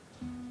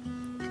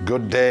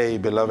Good day,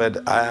 beloved.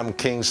 I am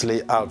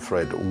Kingsley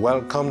Alfred.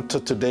 Welcome to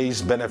today's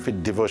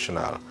Benefit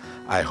Devotional.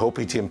 I hope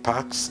it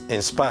impacts,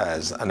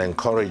 inspires, and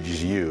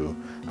encourages you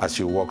as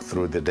you walk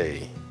through the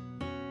day.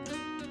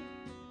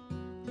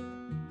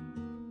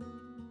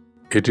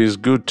 It is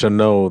good to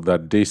know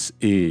that this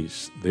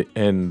is the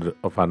end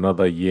of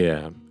another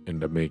year in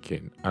the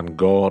making, and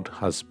God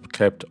has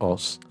kept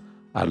us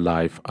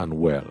alive and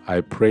well.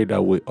 I pray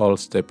that we all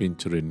step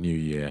into the new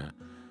year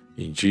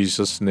in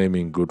Jesus' name,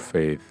 in good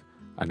faith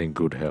and in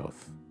good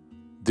health.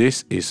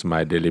 This is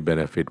my Daily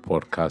Benefit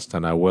podcast,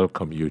 and I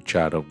welcome you,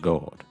 child of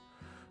God.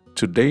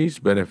 Today's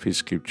benefit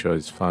scripture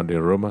is found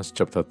in Romans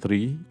chapter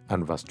 3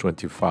 and verse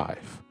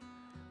 25.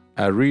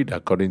 I read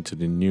according to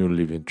the New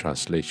Living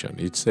Translation.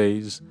 It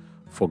says,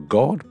 "For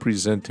God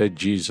presented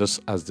Jesus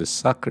as the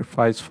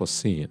sacrifice for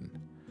sin.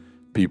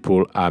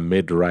 People are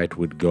made right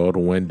with God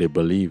when they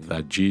believe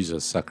that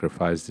Jesus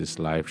sacrificed his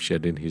life,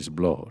 shedding his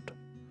blood.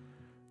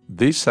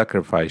 This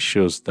sacrifice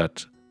shows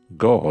that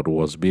God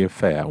was being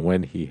fair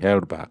when he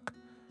held back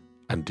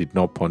and did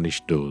not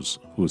punish those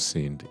who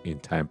sinned in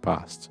time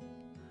past."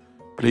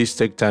 Please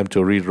take time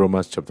to read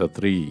Romans chapter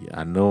 3.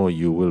 I know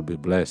you will be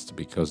blessed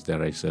because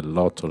there is a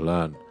lot to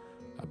learn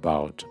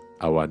about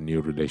our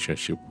new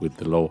relationship with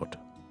the Lord.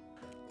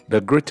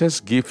 The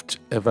greatest gift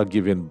ever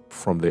given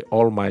from the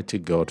Almighty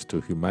God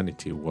to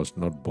humanity was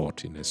not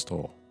bought in a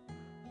store.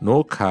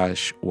 No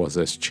cash was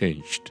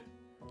exchanged,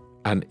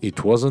 and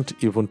it wasn't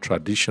even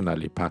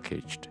traditionally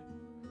packaged.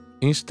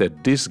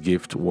 Instead, this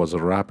gift was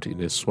wrapped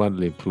in a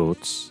swaddling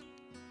clothes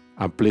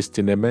and placed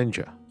in a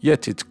manger.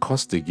 Yet it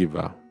cost the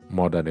giver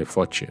more than a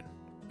fortune.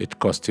 It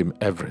cost him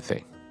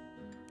everything.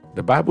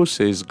 The Bible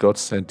says God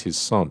sent his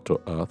Son to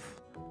earth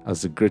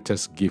as the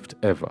greatest gift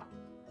ever.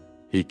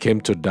 He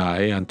came to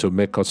die and to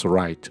make us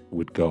right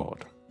with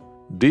God.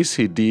 This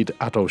he did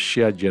out of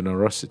sheer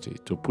generosity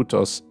to put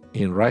us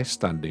in right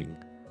standing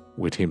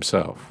with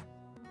himself.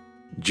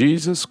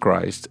 Jesus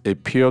Christ, a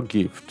pure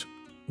gift,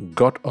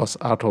 got us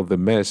out of the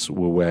mess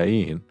we were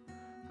in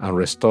and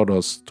restored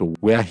us to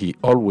where he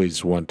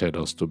always wanted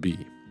us to be.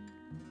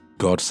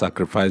 God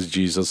sacrificed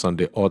Jesus on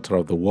the altar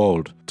of the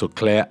world to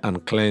clear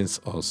and cleanse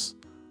us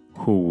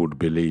who would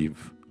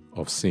believe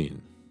of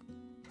sin.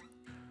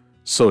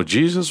 So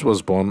Jesus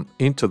was born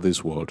into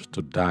this world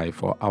to die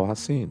for our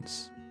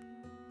sins.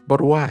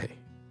 But why?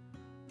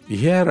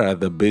 Here are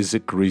the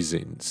basic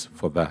reasons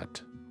for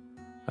that,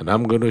 and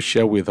I'm going to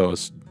share with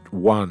us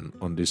one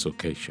on this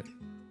occasion.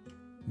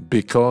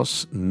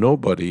 Because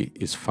nobody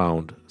is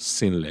found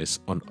sinless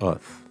on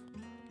earth.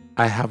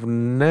 I have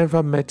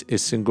never met a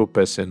single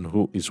person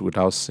who is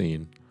without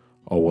sin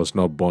or was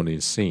not born in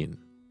sin,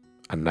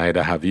 and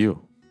neither have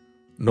you.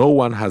 No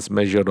one has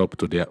measured up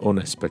to their own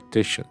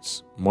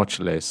expectations, much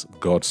less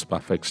God's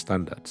perfect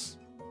standards.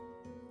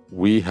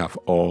 We have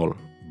all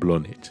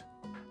blown it.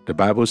 The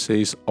Bible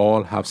says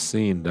all have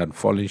sinned and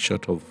fallen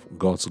short of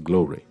God's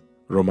glory.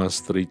 Romans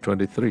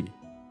 3:23.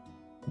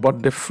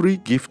 But the free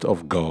gift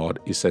of God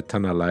is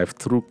eternal life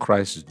through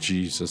Christ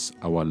Jesus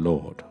our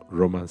Lord.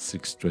 Romans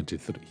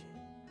 6:23.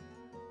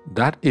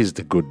 That is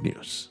the good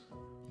news.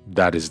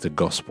 That is the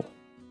gospel.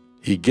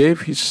 He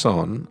gave his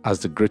Son as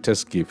the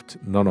greatest gift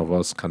none of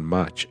us can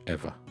match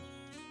ever.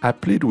 I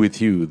plead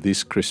with you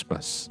this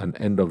Christmas and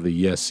end of the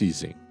year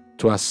season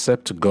to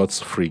accept God's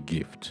free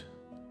gift.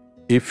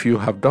 If you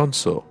have done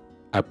so,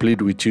 I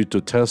plead with you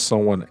to tell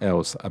someone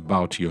else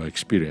about your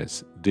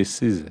experience this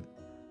season.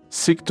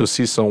 Seek to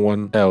see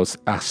someone else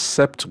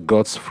accept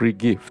God's free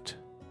gift,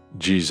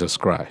 Jesus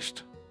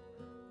Christ.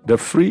 The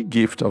free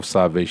gift of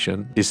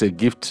salvation is a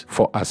gift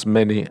for as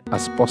many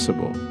as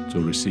possible to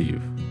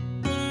receive.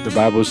 The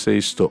Bible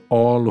says to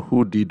all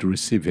who did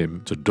receive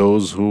him, to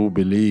those who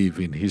believe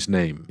in his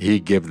name,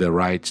 he gave the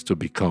right to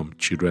become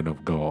children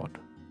of God.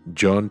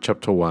 John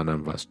chapter 1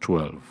 and verse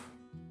 12.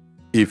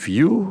 If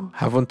you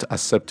haven't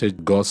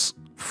accepted God's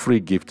free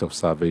gift of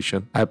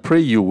salvation, I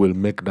pray you will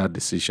make that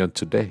decision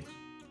today.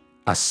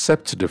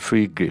 Accept the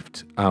free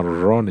gift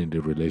and run in the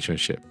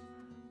relationship.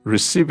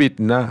 Receive it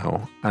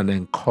now and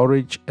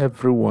encourage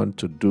everyone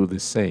to do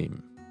the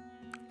same.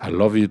 I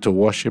love you to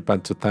worship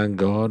and to thank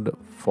God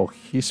for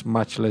his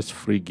matchless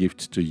free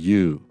gift to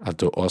you and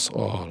to us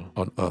all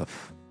on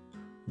earth.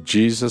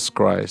 Jesus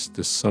Christ,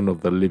 the Son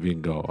of the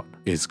living God,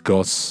 is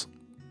God's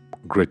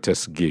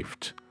greatest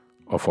gift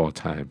of all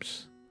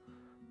times.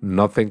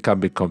 Nothing can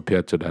be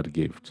compared to that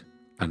gift,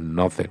 and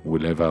nothing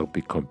will ever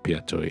be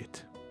compared to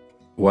it.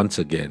 Once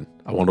again,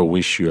 I want to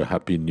wish you a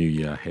happy new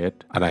year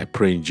ahead, and I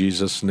pray in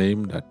Jesus'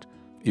 name that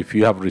if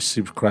you have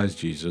received Christ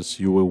Jesus,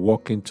 you will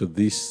walk into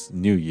this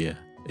new year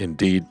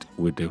indeed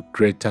with a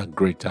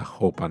greater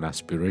hope and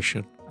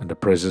aspiration, and the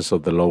presence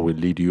of the Lord will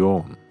lead you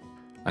on.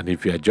 And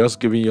if you are just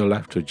giving your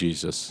life to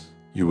Jesus,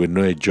 you will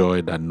know a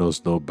joy that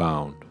knows no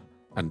bound,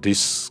 and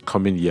this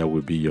coming year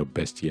will be your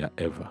best year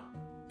ever.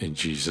 In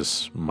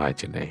Jesus'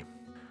 mighty name.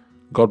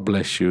 God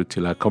bless you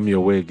till I come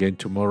your way again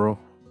tomorrow.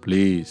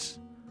 Please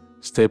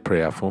stay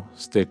prayerful,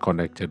 stay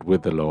connected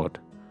with the Lord,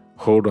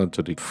 hold on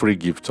to the free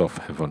gift of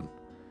heaven.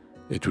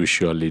 It will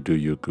surely do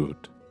you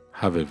good.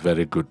 Have a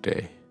very good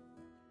day.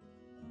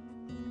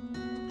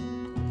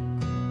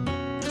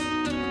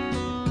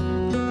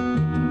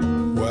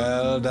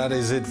 that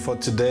is it for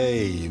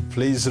today.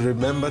 Please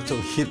remember to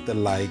hit the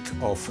like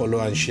or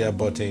follow and share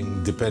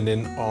button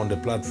depending on the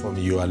platform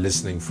you are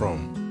listening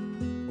from.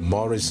 For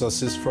more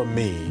resources from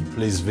me,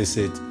 please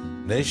visit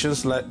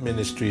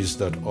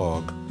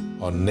nationslightministries.org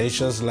or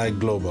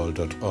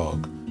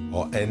nationslightglobal.org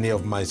or any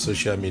of my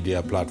social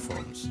media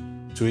platforms.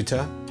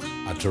 Twitter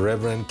at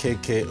Reverend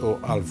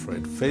KKO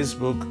Alfred,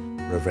 Facebook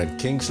Reverend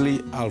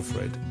Kingsley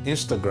Alfred,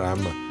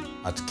 Instagram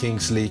at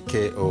Kingsley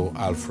KO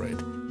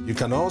Alfred. You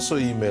can also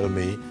email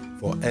me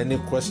for any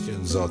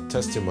questions or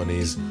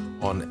testimonies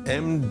on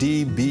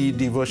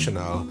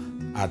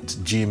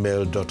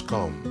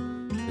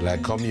mdbdevotional@gmail.com. Till I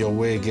come your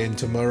way again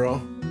tomorrow,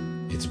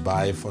 it's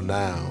bye for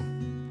now,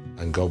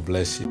 and God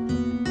bless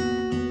you.